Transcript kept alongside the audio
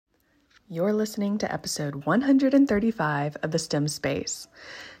You're listening to episode 135 of the STEM Space.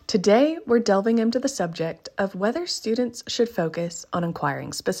 Today, we're delving into the subject of whether students should focus on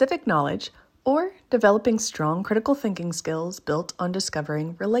acquiring specific knowledge or developing strong critical thinking skills built on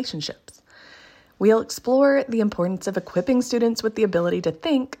discovering relationships. We'll explore the importance of equipping students with the ability to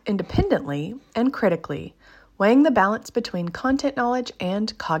think independently and critically, weighing the balance between content knowledge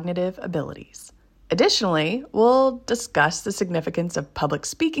and cognitive abilities. Additionally, we'll discuss the significance of public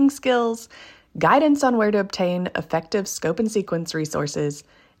speaking skills, guidance on where to obtain effective scope and sequence resources,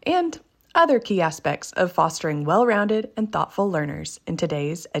 and other key aspects of fostering well-rounded and thoughtful learners in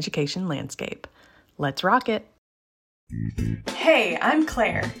today's education landscape. Let's rock it! Hey, I'm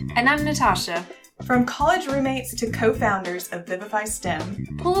Claire. And I'm Natasha. From college roommates to co-founders of Vivify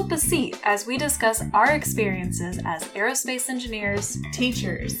STEM, Pull up a seat as we discuss our experiences as aerospace engineers,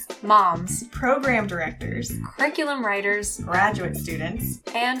 teachers, moms, program directors, curriculum writers, graduate students,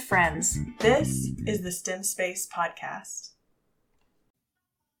 and friends. This is the STEM Space Podcast.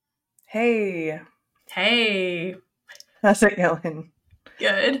 Hey. Hey. How's it going?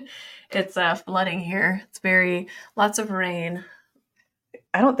 Good. It's flooding here. It's lots of rain.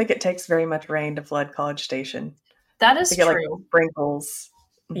 I don't think it takes very much rain to flood College Station. That is true. Like sprinkles.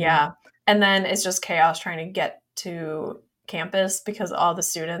 Yeah. And then it's just chaos trying to get to campus because all the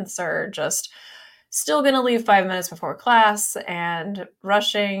students are just still going to leave 5 minutes before class and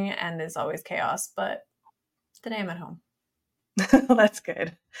rushing, and it's always chaos. But today I'm at home. Well, that's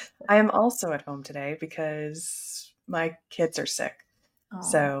good. I am also at home today because my kids are sick. Oh.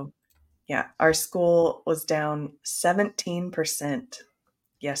 So, yeah, our school was down 17%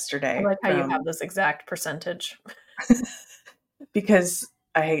 yesterday. I like how you have this exact percentage. Because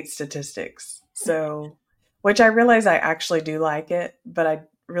I hate statistics. So, which I realize I actually do like it, but I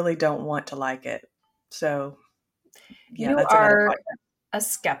really don't want to like it. So, yeah, that's another podcast. A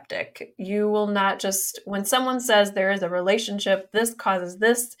skeptic. You will not just, when someone says there is a relationship, this causes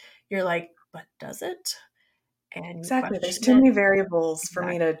this, you're like, but does it? And exactly. There's too many variables for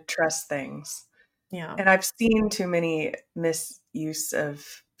me to trust things. Yeah. And I've seen too many misuse of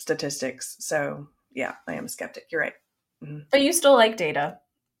statistics. So, yeah, I am a skeptic. You're right. Mm-hmm. But you still like data.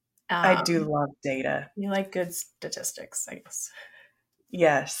 I do love data. You like good statistics, I guess.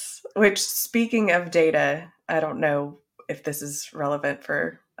 Yes. Which, speaking of data, I don't know if this is relevant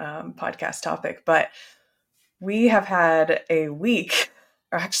for podcast topic, but we have had a week,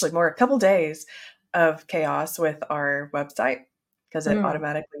 or actually more, a couple days of chaos with our website because it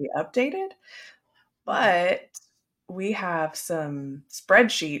automatically updated. But we have some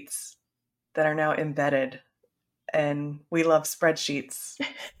spreadsheets that are now embedded, and we love spreadsheets.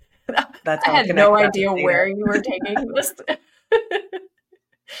 That's I had no idea where you were taking this.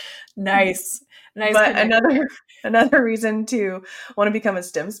 Nice. But another reason to want to become a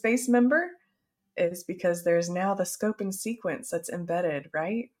STEM Space member is because there's now the scope and sequence that's embedded,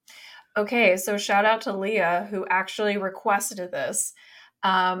 right? Okay, so shout out to Leah, who actually requested this.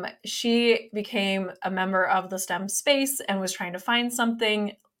 She became a member of the STEM Space and was trying to find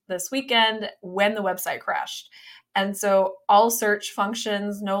something this weekend when the website crashed. And so all search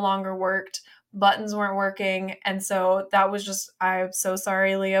functions no longer worked. Buttons weren't working. And so that was just, I'm so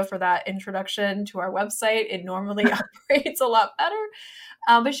sorry, Leah, for that introduction to our website. It normally operates a lot better.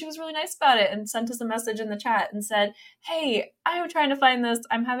 But she was really nice about it and sent us a message in the chat and said, hey, I'm trying to find this.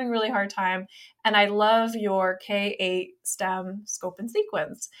 I'm having a really hard time. And I love your K-8 STEM scope and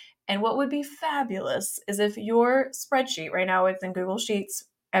sequence. And what would be fabulous is if your spreadsheet right now, it's in Google Sheets,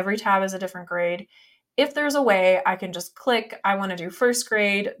 every tab is a different grade. If there's a way I can just click, I want to do first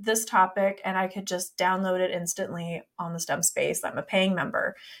grade, this topic, and I could just download it instantly on the STEM Space. I'm a paying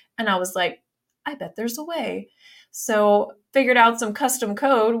member. And I was like, I bet there's a way. So figured out some custom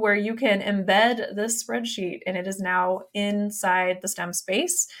code where you can embed this spreadsheet, and it is now inside the STEM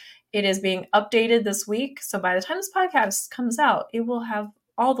Space. It is being updated this week. So by the time this podcast comes out, it will have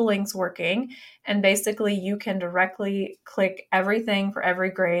all the links working, and basically you can directly click everything for every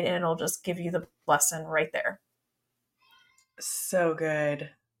grade and it'll just give you the lesson right there. So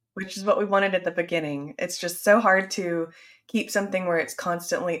good, which is what we wanted at the beginning. It's just so hard to keep something where it's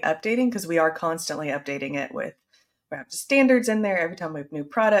constantly updating because we are constantly updating it we have standards in there. Every time we have new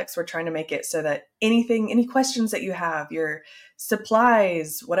products, we're trying to make it so that any questions that you have, your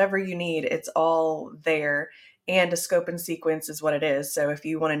supplies, whatever you need, it's all there. And a scope and sequence is what it is. So if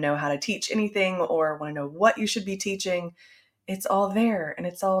you want to know how to teach anything or want to know what you should be teaching, it's all there and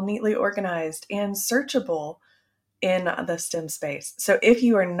it's all neatly organized and searchable in the STEM Space. So if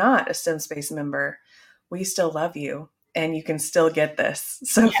you are not a STEM Space member, we still love you. and you can still get this.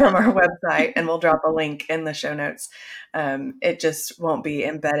 So from our website, and we'll drop a link in the show notes. It just won't be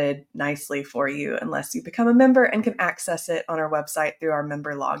embedded nicely for you unless you become a member and can access it on our website through our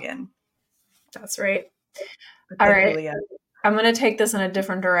member login. That's right. All right. Leah. I'm going to take this in a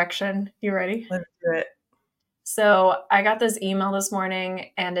different direction. You ready? Let's do it. So I got this email this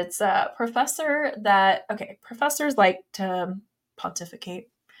morning, and it's a professor professors like to pontificate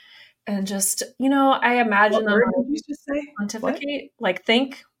and just, I imagine them just say? pontificate, like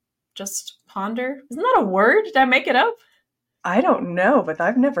think, just ponder. Isn't that a word? Did I make it up? I don't know, but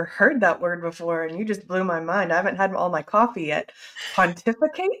I've never heard that word before, and you just blew my mind. I haven't had all my coffee yet.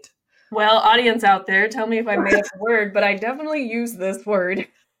 Pontificate? Well, audience out there, tell me if I made up a word, but I definitely use this word.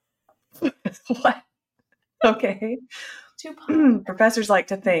 What? Okay. Professors like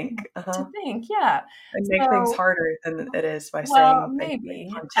to think. To think, yeah. And make things harder than it is by saying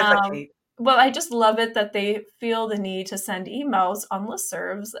maybe. Pontificate. Well, I just love it that they feel the need to send emails on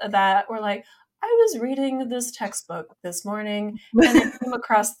listservs that were like, I was reading this textbook this morning and I came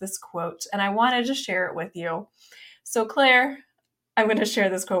across this quote and I wanted to share it with you. So Claire, I'm going to share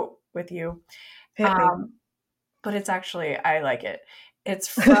this quote with you. But it's actually, I like it. It's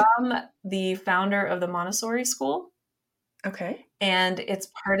from the founder of the Montessori school. Okay. And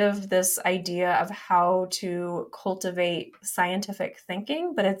it's part of this idea of how to cultivate scientific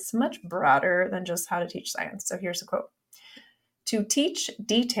thinking, but it's much broader than just how to teach science. So here's a quote. To teach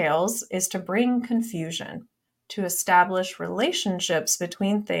details is to bring confusion. To establish relationships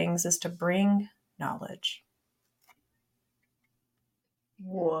between things is to bring knowledge.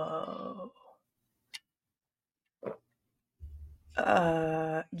 Whoa.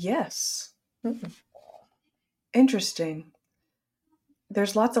 Yes. Mm-hmm. Interesting.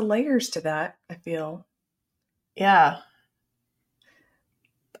 There's lots of layers to that, I feel. Yeah.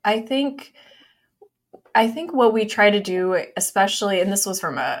 I think what we try to do, especially, and this was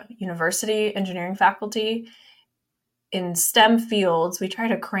from a university engineering faculty, in STEM fields, we try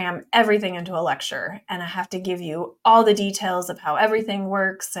to cram everything into a lecture, and I have to give you all the details of how everything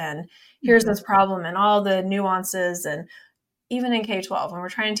works, and here's this problem and all the nuances. And even in K-12, when we're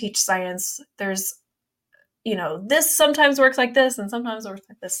trying to teach science, there's, this sometimes works like this and sometimes works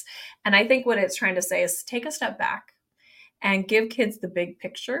like this. And I think what it's trying to say is take a step back and give kids the big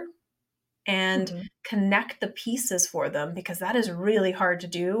picture and connect the pieces for them, because that is really hard to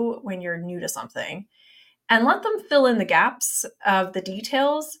do when you're new to something. And let them fill in the gaps of the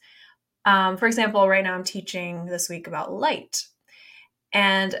details. For example, right now I'm teaching this week about light.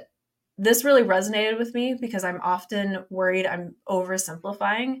 And this really resonated with me because I'm often worried I'm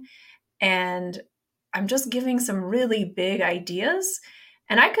oversimplifying and I'm just giving some really big ideas.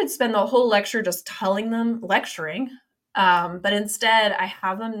 And I could spend the whole lecture just lecturing. But instead, I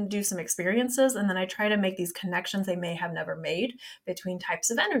have them do some experiences, and then I try to make these connections they may have never made between types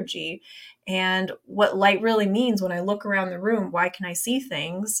of energy and what light really means when I look around the room. Why can I see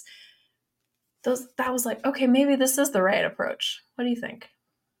things? That was like, okay, maybe this is the right approach. What do you think?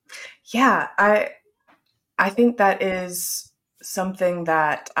 Yeah, I think that is something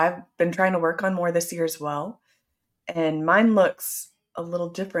that I've been trying to work on more this year as well. And mine looks a little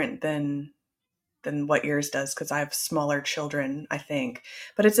different than what yours does, because I have smaller children, I think.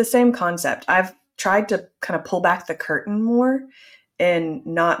 But it's the same concept. I've tried to kind of pull back the curtain more and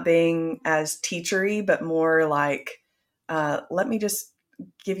not being as teachery, but more like, let me just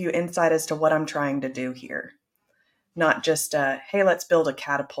give you insight as to what I'm trying to do here. Not just, hey, let's build a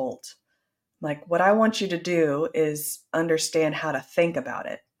catapult. Like, what I want you to do is understand how to think about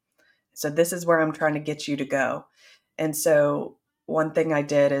it. So this is where I'm trying to get you to go. And so one thing I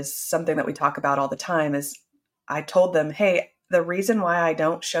did is something that we talk about all the time is I told them, hey, the reason why I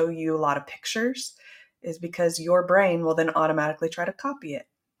don't show you a lot of pictures is because your brain will then automatically try to copy it.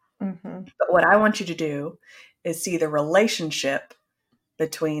 Mm-hmm. But what I want you to do is see the relationship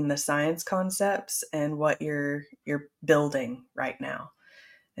between the science concepts and what you're building right now.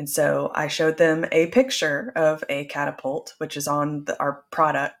 And so I showed them a picture of a catapult, which is on our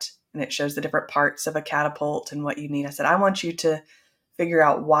product, and it shows the different parts of a catapult and what you need. I said, I want you to figure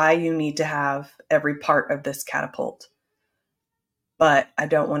out why you need to have every part of this catapult, but I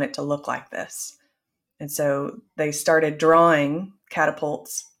don't want it to look like this. And so they started drawing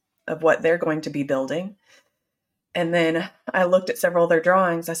catapults of what they're going to be building. And then I looked at several of their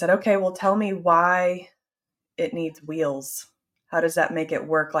drawings. I said, okay, well, tell me why it needs wheels. How does that make it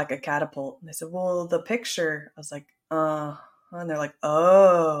work like a catapult? And they said, well, the picture. I was like, and they're like,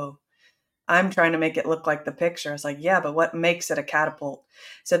 oh, I'm trying to make it look like the picture. I was like, yeah, but what makes it a catapult?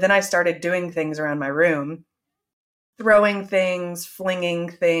 So then I started doing things around my room, throwing things, flinging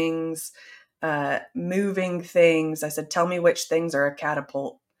things, moving things. I said, tell me which things are a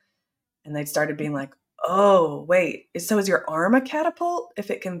catapult. And they started being like, oh, wait, so is your arm a catapult if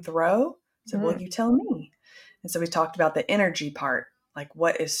it can throw? I said, well, you tell me. And so we talked about the energy part, like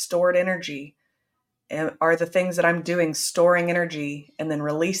what is stored energy? And are the things that I'm doing storing energy and then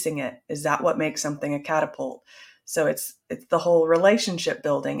releasing it? Is that what makes something a catapult? So it's the whole relationship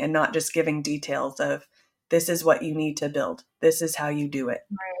building and not just giving details of this is what you need to build. This is how you do it.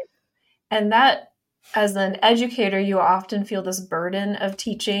 Right. And that, as an educator, you often feel this burden of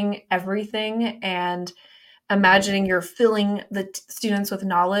teaching everything and imagining you're filling the students with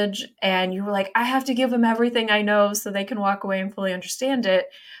knowledge, and you were like, I have to give them everything I know so they can walk away and fully understand it,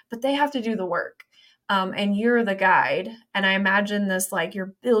 but they have to do the work. And you're the guide. And I imagine this, like,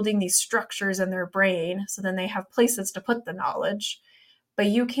 you're building these structures in their brain so then they have places to put the knowledge, but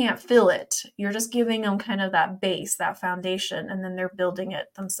you can't fill it. You're just giving them kind of that base, that foundation, and then they're building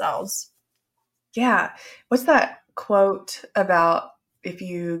it themselves. Yeah. What's that quote about if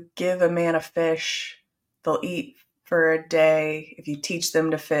you give a man a fish, they'll eat for a day. If you teach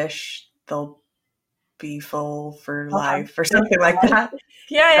them to fish, they'll be full for life or something like that.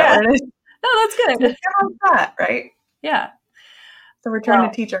 Yeah. No, that's good. It's kind of that, right? Yeah. So we're trying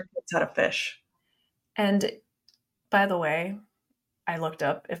to teach our kids how to fish. And by the way, I looked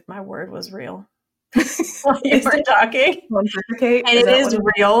up if my word was real while you were talking. Pontificate? And it is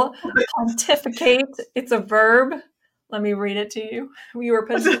real. Pontificate. It's a verb. Let me read it to you. We were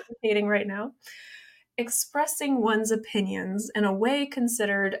pontificating right now. Expressing one's opinions in a way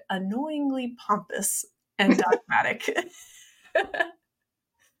considered annoyingly pompous and dogmatic.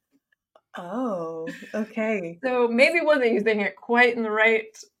 Oh, okay. So maybe wasn't using it quite in the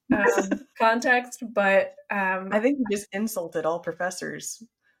right context, but I think you just insulted all professors.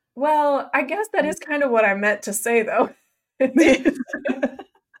 Well, I guess that is kind of what I meant to say, though.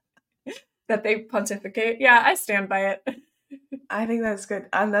 That they pontificate. Yeah, I stand by it. I think that's good.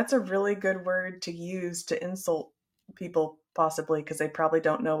 That's a really good word to use to insult people, possibly, because they probably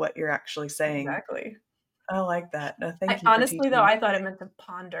don't know what you're actually saying. Exactly. I like that. No, thank you. Honestly, though, I thought it meant to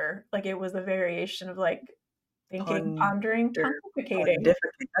ponder. Like it was a variation of like thinking, pondering, pontificating.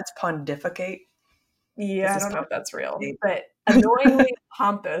 That's pontificate. Yeah, I don't know if that's real, but annoyingly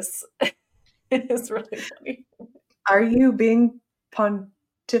pompous is really funny. Are you being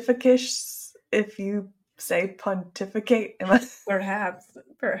pontificus if you say pontificate?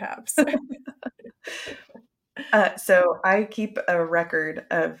 Perhaps. So I keep a record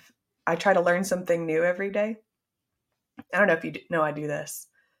of, I try to learn something new every day. I don't know if you know I do this,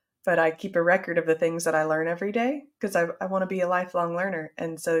 but I keep a record of the things that I learn every day because I want to be a lifelong learner.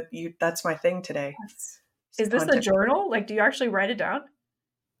 And so that's my thing today. Yes. Is this a journal? Like, do you actually write it down?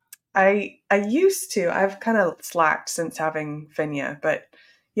 I used to. I've kind of slacked since having Finya, but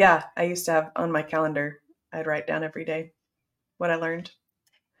yeah, I used to have on my calendar, I'd write down every day what I learned.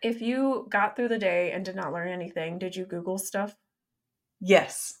 If you got through the day and did not learn anything, did you Google stuff?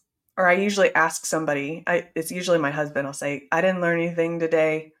 Yes. Or I usually ask somebody. It's usually my husband. I'll say, I didn't learn anything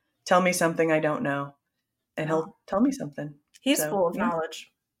today. Tell me something I don't know. And he'll tell me something. He's full of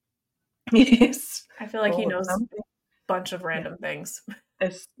knowledge. Yes. I feel like he knows a bunch of random things.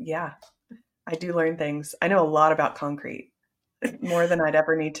 Yeah. I do learn things. I know a lot about concrete. More than I'd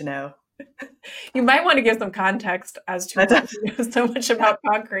ever need to know. You might want to give some context as to why he knows so much about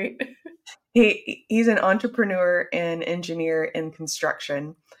concrete. He's an entrepreneur and engineer in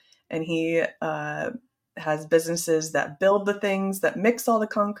construction, and he has businesses that build the things that mix all the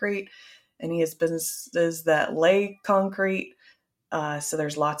concrete, and he has businesses that lay concrete. So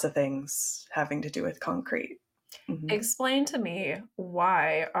there's lots of things having to do with concrete. Mm-hmm. Explain to me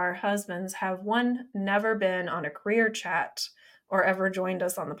why our husbands have, one, never been on a career chat or ever joined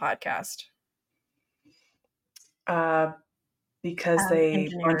us on the podcast. Because they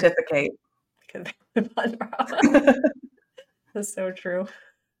pontificate. That's so true.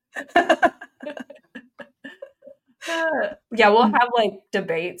 Yeah, we'll have like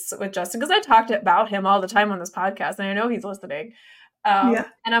debates with Justin because I talked about him all the time on this podcast, and I know he's listening. And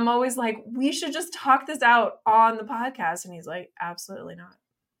I'm always like, we should just talk this out on the podcast, and he's like, absolutely not.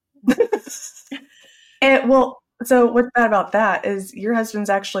 And well, so what's bad about that is your husband's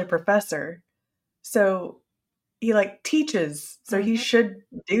actually a professor, so he like teaches, so he should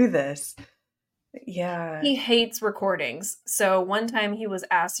do this. Yeah. He hates recordings. So one time he was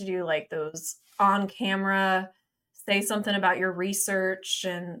asked to do like those on camera, say something about your research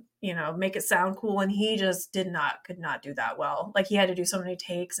and, you know, make it sound cool. And he just could not do that well. Like he had to do so many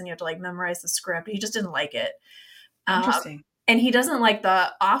takes and you have to like memorize the script. He just didn't like it. Interesting. And he doesn't like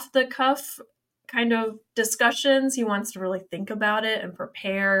the off the cuff kind of discussions. He wants to really think about it and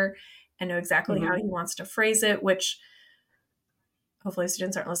prepare. and know exactly how Mhm. he wants to phrase it, which hopefully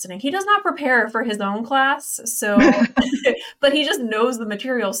students aren't listening. He does not prepare for his own class. So, but he just knows the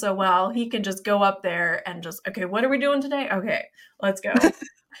material so well. He can just go up there and just, okay, what are we doing today? Okay, let's go.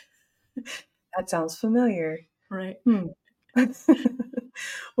 That sounds familiar. Right. Hmm.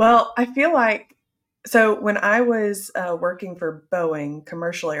 Well, I feel like so when I was working for Boeing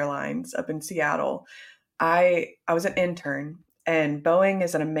Commercial Airlines up in Seattle, I was an intern, and Boeing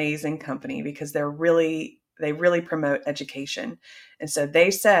is an amazing company because they really promote education. And so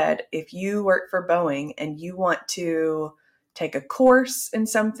they said if you work for Boeing and you want to take a course in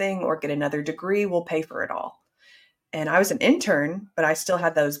something or get another degree, we'll pay for it all. And I was an intern, but I still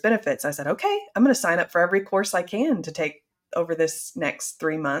had those benefits. I said, okay, I'm going to sign up for every course I can to take over this next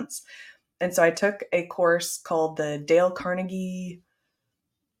 3 months. And so I took a course called the Dale Carnegie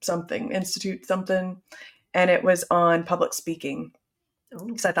something Institute something, and it was on public speaking.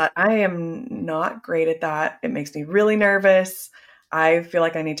 Ooh. So I thought, I am not great at that. It makes me really nervous. I feel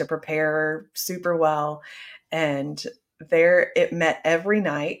like I need to prepare super well. And there it met every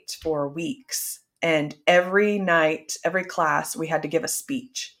night for weeks. And every night, every class, we had to give a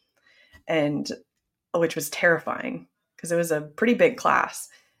speech, and which was terrifying because it was a pretty big class.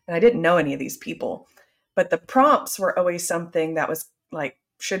 And I didn't know any of these people. But the prompts were always something that was like,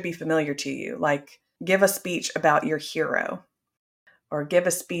 should be familiar to you, like give a speech about your hero or give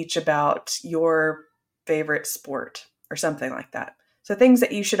a speech about your favorite sport or something like that. So things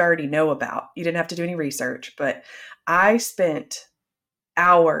that you should already know about. You didn't have to do any research, but I spent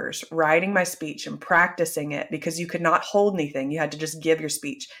hours writing my speech and practicing it because you could not hold anything. You had to just give your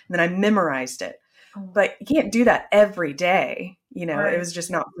speech. And then I memorized it. Oh, But you can't do that every day. It right. was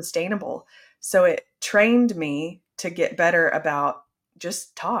just not sustainable. So it trained me to get better about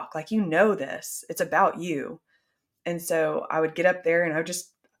just talk like this. It's about you. And so I would get up there and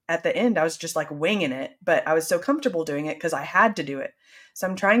at the end, I was just like winging it, but I was so comfortable doing it because I had to do it. So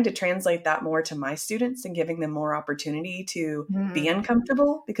I'm trying to translate that more to my students and giving them more opportunity to be Mm.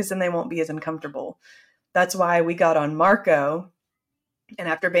 uncomfortable because then they won't be as uncomfortable. That's why we got on Marco. And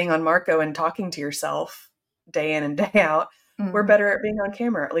after being on Marco and talking to yourself day in and day out, we're Mm. better at being on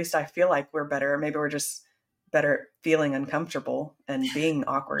camera. At least I feel like we're better. Maybe we're just better at feeling uncomfortable and being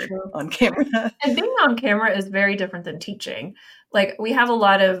awkward True. on camera. And being on camera is very different than teaching. Like we have a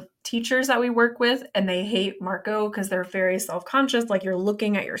lot of teachers that we work with and they hate Marco because they're very self-conscious, like you're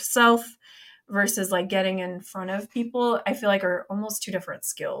looking at yourself versus like getting in front of people. I feel like are almost two different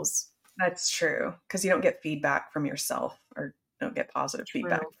skills. That's true because you don't get feedback from yourself or don't get positive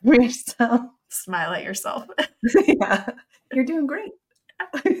feedback True. from yourself. Smile at yourself. Yeah, you're doing great.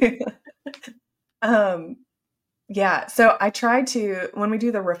 um, yeah, so I try to, when we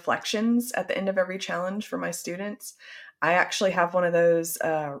do the reflections at the end of every challenge for my students, I actually have one of those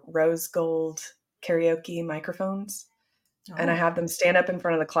rose gold karaoke microphones, and I Oh, have them stand up in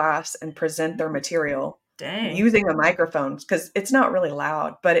front of the class and present their material dang. using the microphones because it's not really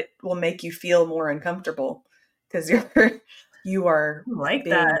loud, but it will make you feel more uncomfortable because you are I like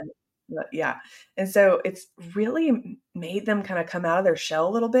being that. yeah. And so it's really made them kind of come out of their shell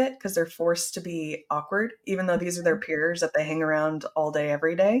a little bit because they're forced to be awkward, even though these are their peers that they hang around all day,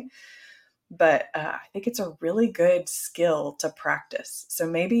 every day. But I think it's a really good skill to practice. So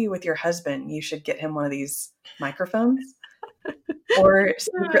maybe with your husband, you should get him one of these microphones or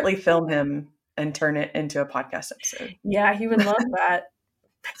secretly film him and turn it into a podcast episode. Yeah, he would love that.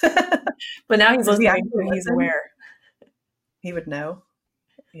 But now he's Does he listening, actually so he's listen? aware. He would know.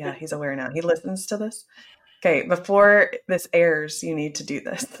 Yeah, he's aware now. He listens to this. Okay, before this airs, you need to do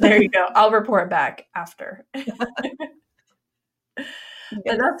this. There you go. I'll report back after.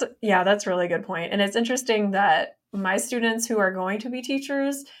 But Yes. that's really good point. And it's interesting that my students who are going to be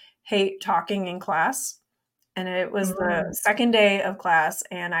teachers hate talking in class. And it was the Mm. second day of class,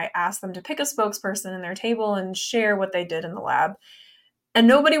 and I asked them to pick a spokesperson in their table and share what they did in the lab. And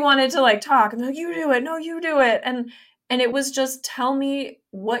nobody wanted to like talk. And like, you do it. No, you do it. And it was just tell me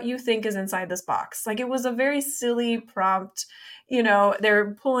what you think is inside this box. Like it was a very silly prompt.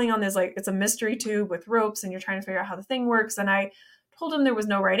 They're pulling on this like it's a mystery tube with ropes, and you're trying to figure out how the thing works. And I told them there was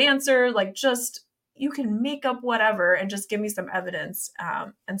no right answer. Like just you can make up whatever and just give me some evidence.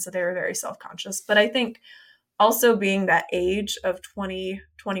 And so they were very self conscious. But I think also being that age of 20,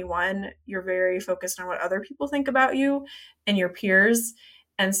 21, you're very focused on what other people think about you and your peers.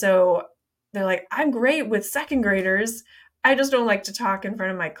 And so they're like, I'm great with second graders. I just don't like to talk in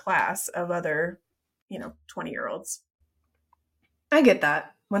front of my class of other, 20-year-olds. I get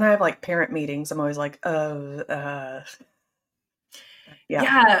that. When I have like parent meetings, I'm always like, yeah.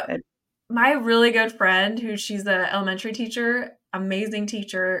 Yeah. My really good friend, who she's an elementary teacher, amazing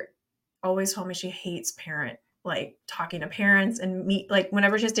teacher, always told me she hates talking to parents and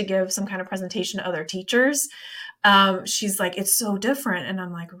whenever she has to give some kind of presentation to other teachers, she's like, it's so different. And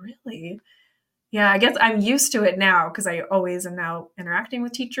I'm like, really? Yeah, I guess I'm used to it now because I always am now interacting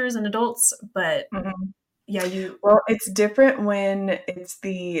with teachers and adults. But yeah, well, it's different when it's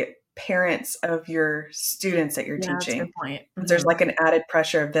the parents of your students that you're that's a teaching. good point. There's like an added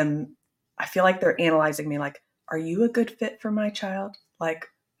pressure of them. I feel like they're analyzing me like, are you a good fit for my child? Like,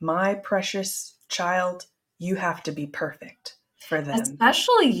 my precious child, you have to be perfect for them.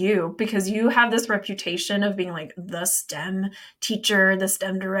 Especially you, because you have this reputation of being like the STEM teacher, the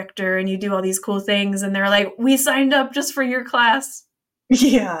STEM director, and you do all these cool things. And they're like, we signed up just for your class.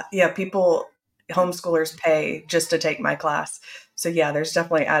 Yeah. Homeschoolers pay just to take my class. So yeah, there's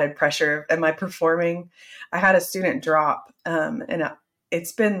definitely added pressure. Am I performing? I had a student drop, and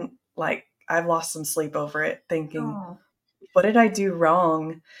it's been like, I've lost some sleep over it thinking, what did I do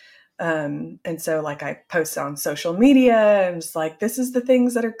wrong? And so like I post on social media and it's like, this is the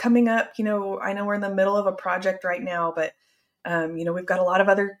things that are coming up. I know we're in the middle of a project right now, but we've got a lot of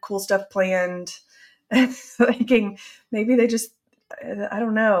other cool stuff planned. Thinking maybe they just, I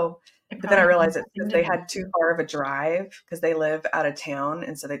don't know. But then I realized that they had too far of a drive because they live out of town.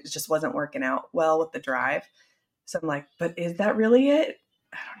 And so it just wasn't working out well with the drive. So I'm like, but is that really it?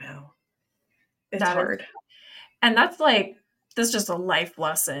 I don't know. It's hard. And that's just a life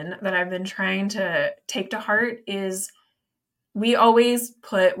lesson that I've been trying to take to heart is we always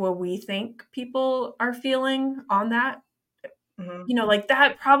put what we think people are feeling on that. Like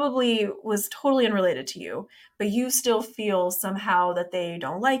that probably was totally unrelated to you, but you still feel somehow that they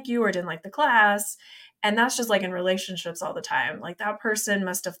don't like you or didn't like the class. And that's just like in relationships all the time. Like that person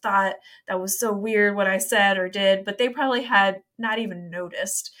must have thought that was so weird what I said or did, but they probably had not even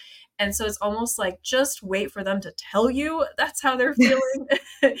noticed. And so it's almost like just wait for them to tell you that's how they're feeling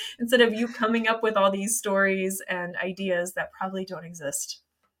instead of you coming up with all these stories and ideas that probably don't exist.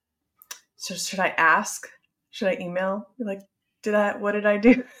 So should I ask? Should I email? Like, what did I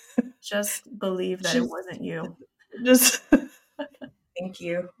do? Just believe that it wasn't you. Just thank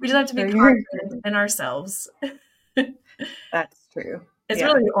you. We just have to be confident in ourselves. That's true. It's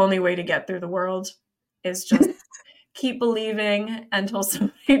really the only way to get through the world is just keep believing until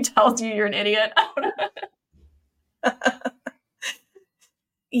somebody tells you you're an idiot.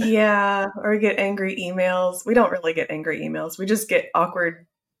 Yeah, or get angry emails. We don't really get angry emails. We just get awkward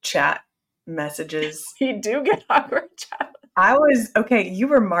chat messages. You do get awkward chat. You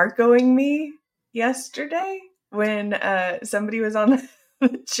were Marcoing me yesterday when somebody was on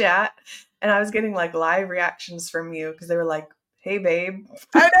the chat and I was getting like live reactions from you because they were like, hey babe.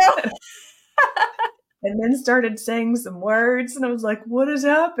 I know. And then started saying some words and I was like, what is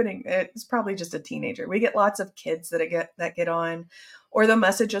happening? It's probably just a teenager. We get lots of kids that get on, or they'll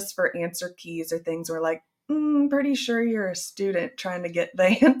message us for answer keys or things. We're like, pretty sure you're a student trying to get the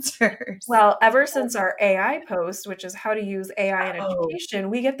answers. Well, ever since our AI post, which is how to use AI in education,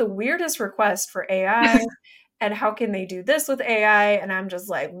 we get the weirdest requests for AI and how can they do this with AI? And I'm just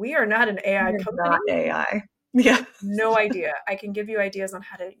like, we are not an AI company. Not AI. Yeah. No idea. I can give you ideas on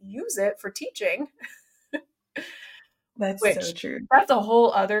how to use it for teaching. That's so true. That's a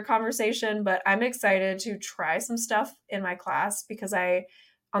whole other conversation, but I'm excited to try some stuff in my class because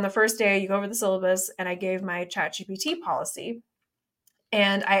on the first day, you go over the syllabus and I gave my ChatGPT policy.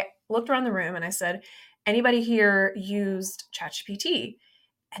 And I looked around the room and I said, anybody here used ChatGPT?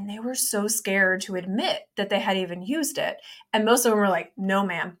 And they were so scared to admit that they had even used it. And most of them were like, no,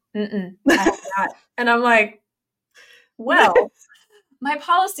 ma'am. I have not. And I'm like, well, my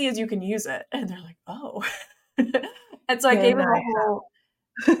policy is you can use it. And they're like, oh. And so I gave them a whole,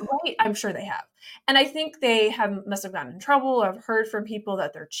 right? I'm sure they have. And I think they must have gotten in trouble. I've heard from people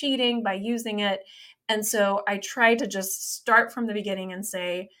that they're cheating by using it. And so I tried to just start from the beginning and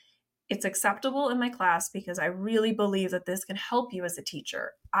say, it's acceptable in my class because I really believe that this can help you as a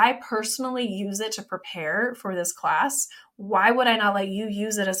teacher. I personally use it to prepare for this class. Why would I not let you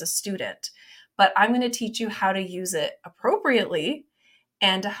use it as a student? But I'm going to teach you how to use it appropriately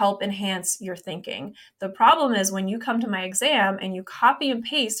and to help enhance your thinking. The problem is when you come to my exam and you copy and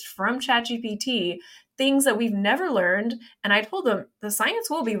paste from ChatGPT things that we've never learned, and I told them the science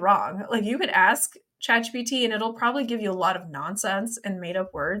will be wrong. Like you could ask ChatGPT and it'll probably give you a lot of nonsense and made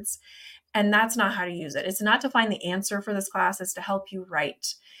up words. And that's not how to use it. It's not to find the answer for this class. It's to help you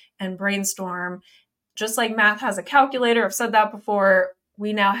write and brainstorm. Just like math has a calculator, I've said that before,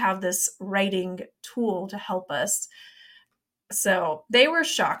 we now have this writing tool to help us. So they were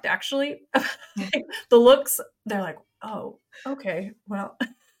shocked, actually. The looks, they're like, oh, okay, well.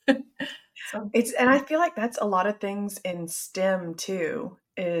 And I feel like that's a lot of things in STEM too,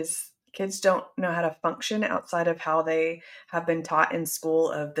 is Kids don't know how to function outside of how they have been taught in school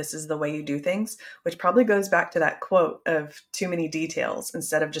of this is the way you do things, which probably goes back to that quote of too many details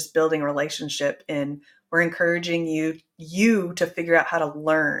instead of just building a relationship. And we're encouraging you to figure out how to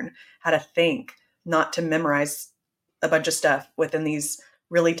learn, how to think, not to memorize a bunch of stuff within these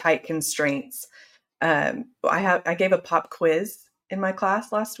really tight constraints. I gave a pop quiz in my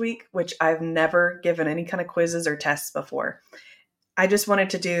class last week, which I've never given any kind of quizzes or tests before. I just wanted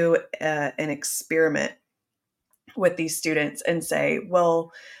to do an experiment with these students and say,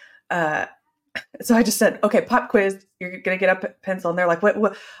 well, so I just said, okay, pop quiz, you're going to get a pencil. And they're like,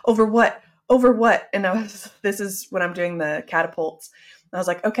 what, over what, over what? And this is when I'm doing the catapults. And I was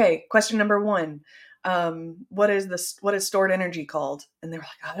like, okay, question number 1. What is stored energy called? And they were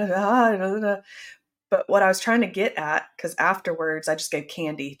like, But what I was trying to get at, because afterwards I just gave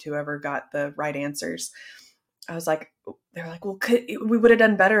candy to whoever got the right answers. I was like, they're like, well, we would have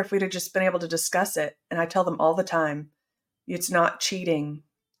done better if we'd have just been able to discuss it. And I tell them all the time, it's not cheating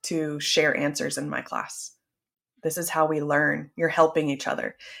to share answers in my class. This is how we learn. You're helping each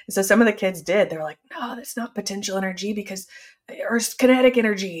other. And so some of the kids did. They were like, no, that's not potential energy or kinetic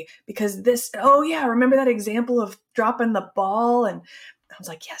energy because this, oh yeah, remember that example of dropping the ball? And I was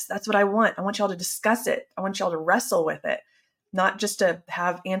like, yes, that's what I want. I want y'all to discuss it. I want y'all to wrestle with it, not just to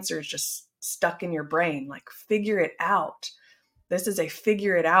have answers just stuck in your brain, like figure it out. This is a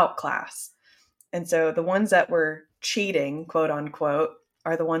figure it out class. And so the ones that were cheating, quote unquote,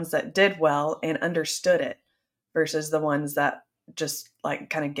 are the ones that did well and understood it versus the ones that just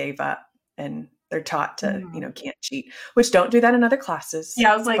like kind of gave up and they're taught to, can't cheat, which don't do that in other classes.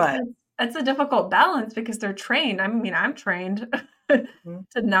 Yeah. I was like, that's a difficult balance because they're trained. I mean, I'm trained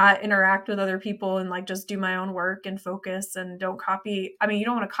to not interact with other people and like just do my own work and focus and don't copy. I mean, you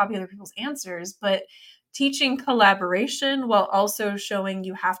don't want to copy other people's answers, but teaching collaboration while also showing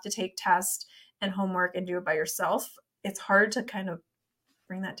you have to take tests and homework and do it by yourself. It's hard to kind of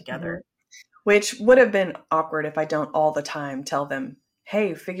bring that together. Which would have been awkward if I don't all the time tell them,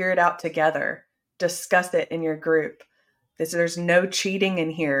 hey, figure it out together, discuss it in your group. There's no cheating in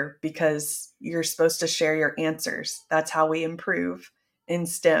here because you're supposed to share your answers. That's how we improve in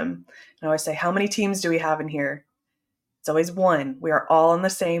STEM. And I always say, how many teams do we have in here? It's always 1. We are all on the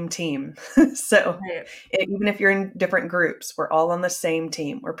same team. So even if you're in different groups, we're all on the same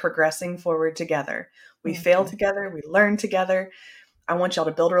team. We're progressing forward together. We fail together. We learn together. I want y'all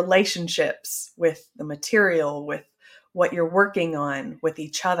to build relationships with the material, with what you're working on, with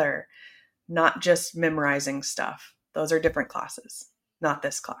each other, not just memorizing stuff. Those are different classes, not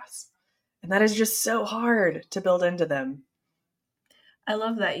this class. And that is just so hard to build into them. I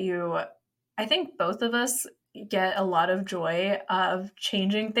love that I think both of us get a lot of joy of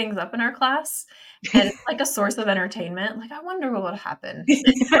changing things up in our class. And it's like a source of entertainment. Like, I wonder what would happen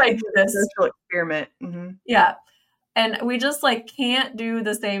if I do this. Social experiment. Mm-hmm. Yeah. And we just like can't do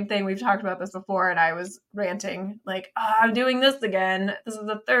the same thing. We've talked about this before, and I was ranting like, I'm doing this again. This is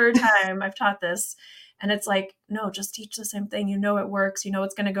the 3rd time I've taught this. And it's like, no, just teach the same thing. You know it works. You know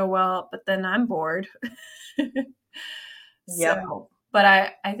it's going to go well. But then I'm bored. So, but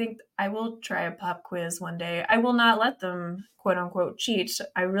I think I will try a pop quiz one day. I will not let them, quote unquote, cheat.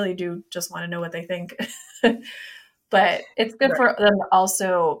 I really do just want to know what they think. But it's good for them to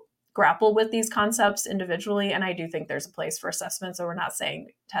also grapple with these concepts individually. And I do think there's a place for assessment. So we're not saying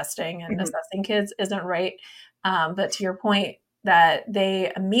testing and assessing kids isn't right. But to your point that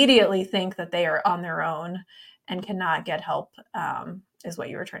they immediately think that they are on their own and cannot get help is what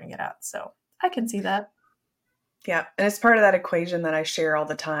you were trying to get at. So I can see that. Yeah. And it's part of that equation that I share all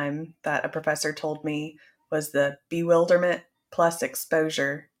the time that a professor told me was the bewilderment plus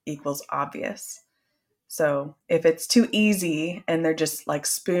exposure equals obvious. So if it's too easy and they're just like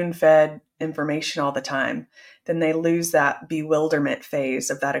spoon-fed information all the time, then they lose that bewilderment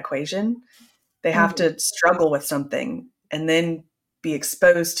phase of that equation. They have to struggle with something and then be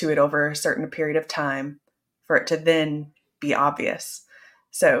exposed to it over a certain period of time for it to then be obvious.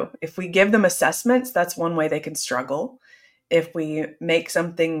 So if we give them assessments, that's one way they can struggle. If we make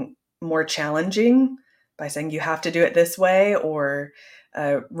something more challenging by saying you have to do it this way or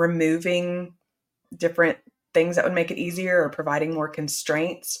removing different things that would make it easier or providing more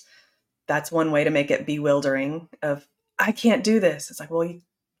constraints, that's one way to make it bewildering of, I can't do this. It's like, well,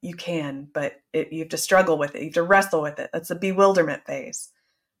 you can, but you have to struggle with it. You have to wrestle with it. That's the bewilderment phase.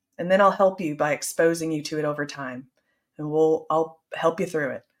 And then I'll help you by exposing you to it over time. And I'll help you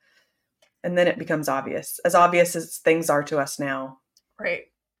through it. And then it becomes obvious as things are to us now. Right.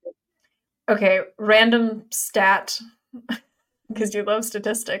 Okay. Random stat. because you love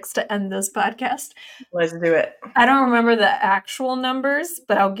statistics, to end this podcast. Let's do it. I don't remember the actual numbers,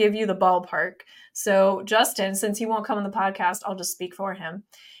 but I'll give you the ballpark. So Justin, since he won't come on the podcast, I'll just speak for him.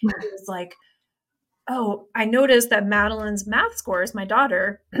 He was like, oh, I noticed that Madeline's math scores, my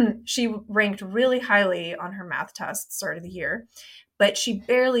daughter, she ranked really highly on her math test start of the year, but she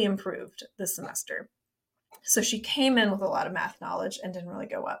barely improved this semester. So she came in with a lot of math knowledge and didn't really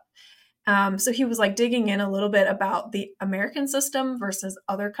go up. So he was like digging in a little bit about the American system versus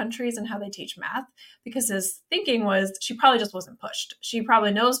other countries and how they teach math, because his thinking was she probably just wasn't pushed. She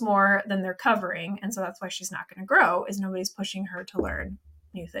probably knows more than they're covering. And so that's why she's not going to grow, is nobody's pushing her to learn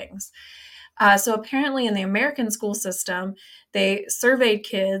new things. So apparently in the American school system, they surveyed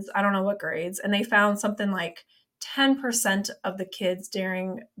kids, I don't know what grades, and they found something like 10% of the kids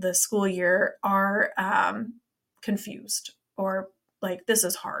during the school year are confused, or like, this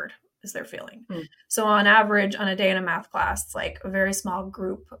is hard, is their feeling. So on average, on a day in a math class, like a very small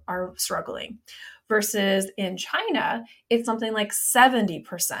group are struggling. Versus in China, it's something like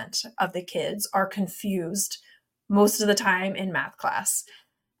 70% of the kids are confused most of the time in math class.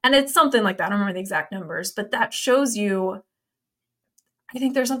 And it's something like that. I don't remember the exact numbers, but that shows you, I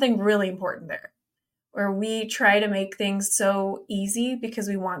think there's something really important there, where we try to make things so easy because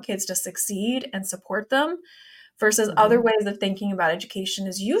we want kids to succeed and support them, versus other ways of thinking about education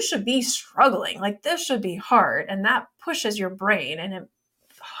is you should be struggling. Like, this should be hard. And that pushes your brain. And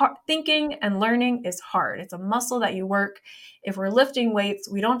thinking and learning is hard. It's a muscle that you work. If we're lifting weights,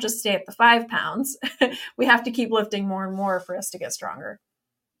 we don't just stay at the 5 pounds. We have to keep lifting more and more for us to get stronger.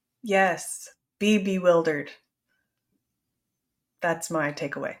 Yes. Be bewildered. That's my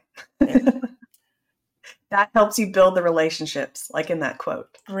takeaway. That helps you build the relationships, like in that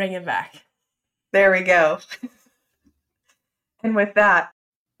quote. Bring it back. There we go. And with that,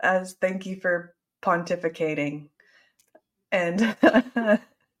 thank you for pontificating. And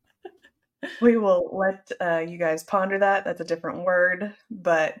we will let you guys ponder that. That's a different word.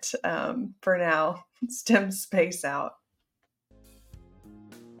 But for now, STEM space out.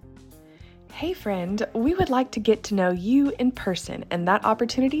 Hey friend, we would like to get to know you in person, and that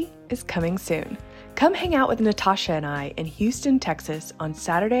opportunity is coming soon. Come hang out with Natasha and I in Houston, Texas on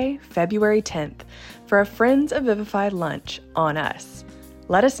Saturday, February 10th for a Friends of Vivify lunch on us.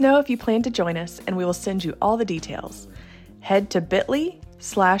 Let us know if you plan to join us, and we will send you all the details. Head to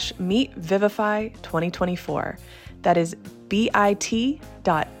bit.ly/meetvivify2024. That is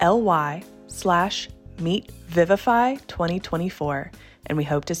bit.ly/meetvivify2024, and we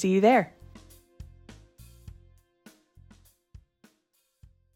hope to see you there.